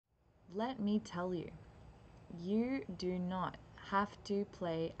let me tell you, you do not have to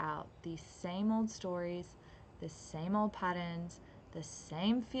play out the same old stories, the same old patterns, the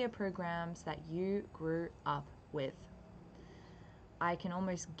same fear programs that you grew up with. I can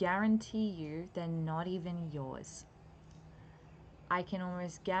almost guarantee you they're not even yours. I can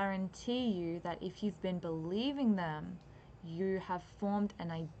almost guarantee you that if you've been believing them, you have formed an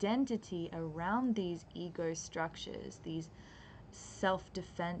identity around these ego structures, these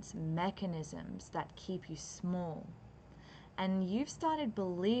self-defense mechanisms that keep you small. And you've started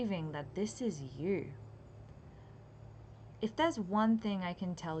believing that this is you. If there's one thing I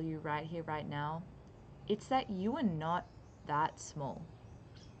can tell you right here, right now, it's that you are not that small.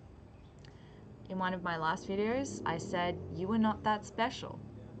 In one of my last videos, I said you are not that special.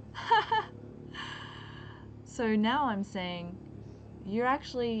 So now I'm saying you're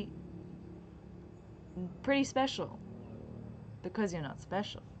actually pretty special because you're not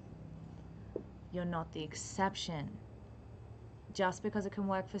special. You're not the exception. Just because it can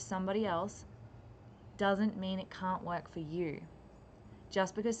work for somebody else doesn't mean it can't work for you.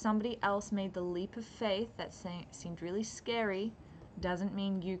 Just because somebody else made the leap of faith that seemed really scary doesn't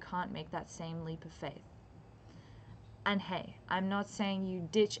mean you can't make that same leap of faith. And hey, I'm not saying you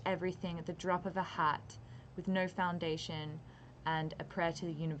ditch everything at the drop of a hat with no foundation and a prayer to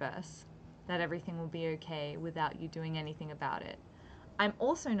the universe that everything will be okay without you doing anything about it. I'm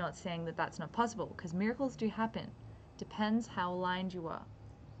also not saying that that's not possible, because miracles do happen. Depends how aligned you are,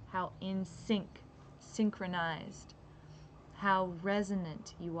 how in sync, synchronized, how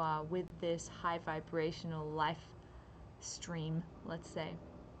resonant you are with this high vibrational life stream, let's say.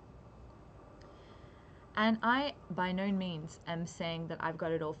 And I, by no means, am saying that I've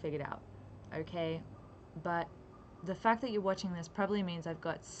got it all figured out, okay? But the fact that you're watching this probably means I've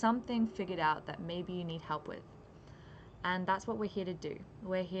got something figured out that maybe you need help with. And that's what we're here to do.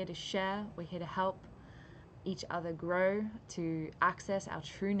 We're here to share, we're here to help each other grow, to access our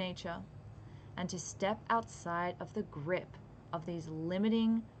true nature, and to step outside of the grip of these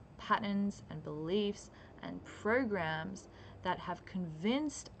limiting patterns and beliefs and programs that have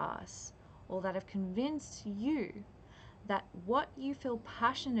convinced us, or that have convinced you, that what you feel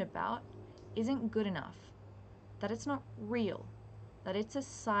passionate about isn't good enough, that it's not real, that it's a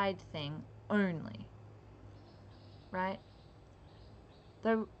side thing only, right?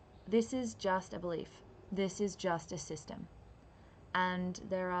 Though this is just a belief, this is just a system, and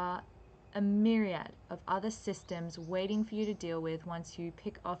there are a myriad of other systems waiting for you to deal with once you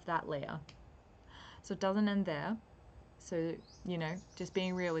pick off that layer. So it doesn't end there. So, just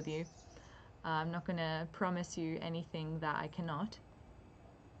being real with you, I'm not going to promise you anything that I cannot.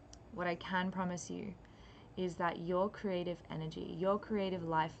 What I can promise you is that your creative energy, your creative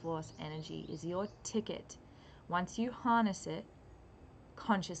life force energy is your ticket, once you harness it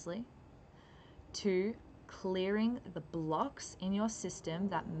consciously, to clearing the blocks in your system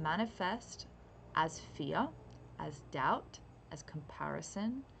that manifest as fear, as doubt, as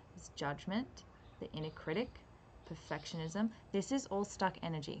comparison, as judgment, the inner critic, perfectionism. This is all stuck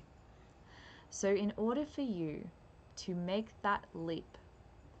energy. So in order for you to make that leap,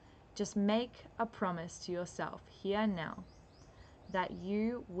 just make a promise to yourself here and now that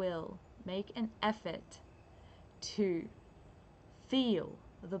you will make an effort to feel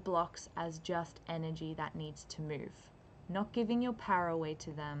the blocks as just energy that needs to move. Not giving your power away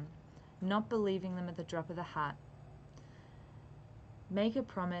to them, not believing them at the drop of the hat. Make a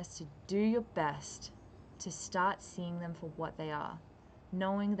promise to do your best to start seeing them for what they are,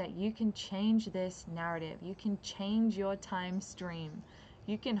 knowing that you can change this narrative, you can change your time stream,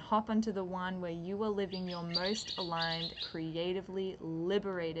 you can hop onto the one where you are living your most aligned, creatively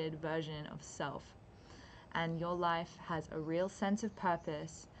liberated version of self. And your life has a real sense of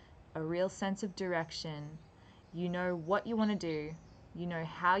purpose, a real sense of direction. You know what you want to do, you know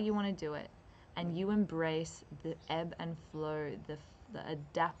how you want to do it, and you embrace the ebb and flow, the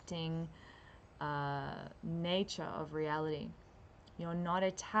adapting nature of reality. You're not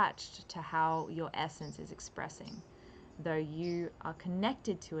attached to how your essence is expressing, though you are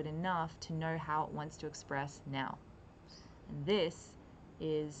connected to it enough to know how it wants to express now. And this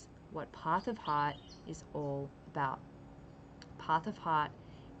is what Path of Heart is all about. Path of Heart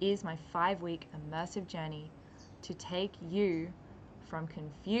is my 5-week immersive journey to take you from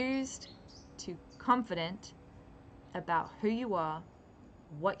confused to confident about who you are,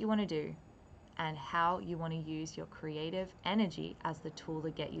 what you want to do, and how you want to use your creative energy as the tool to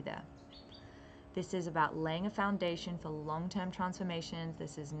get you there. This is about laying a foundation for long-term transformations.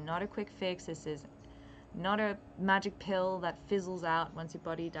 This is not a quick fix. This is not a magic pill that fizzles out once your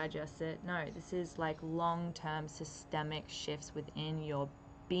body digests it. No, this is like long-term systemic shifts within your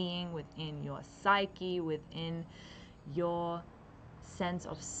being, within your psyche, within your sense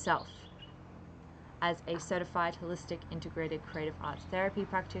of self. As a certified holistic integrated creative arts therapy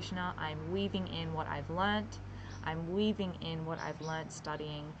practitioner, I'm weaving in what I've learnt. I'm weaving in what I've learnt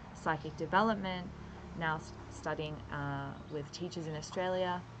studying psychic development, now studying with teachers in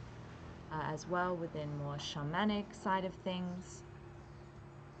Australia, as well within more shamanic side of things.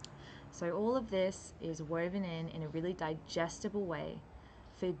 So all of this is woven in a really digestible way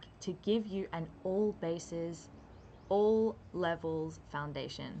to give you an all bases, all levels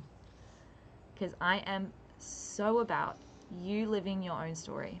foundation. Because I am so about you living your own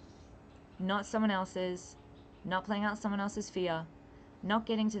story, not someone else's, not playing out someone else's fear, not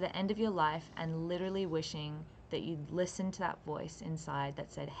getting to the end of your life and literally wishing that you'd listened to that voice inside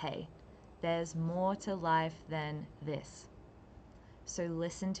that said, hey, there's more to life than this. So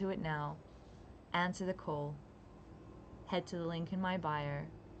listen to it now, answer the call, head to the link in my bio,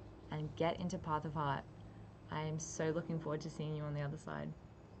 and get into Path of Heart. I am so looking forward to seeing you on the other side.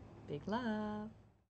 Big love.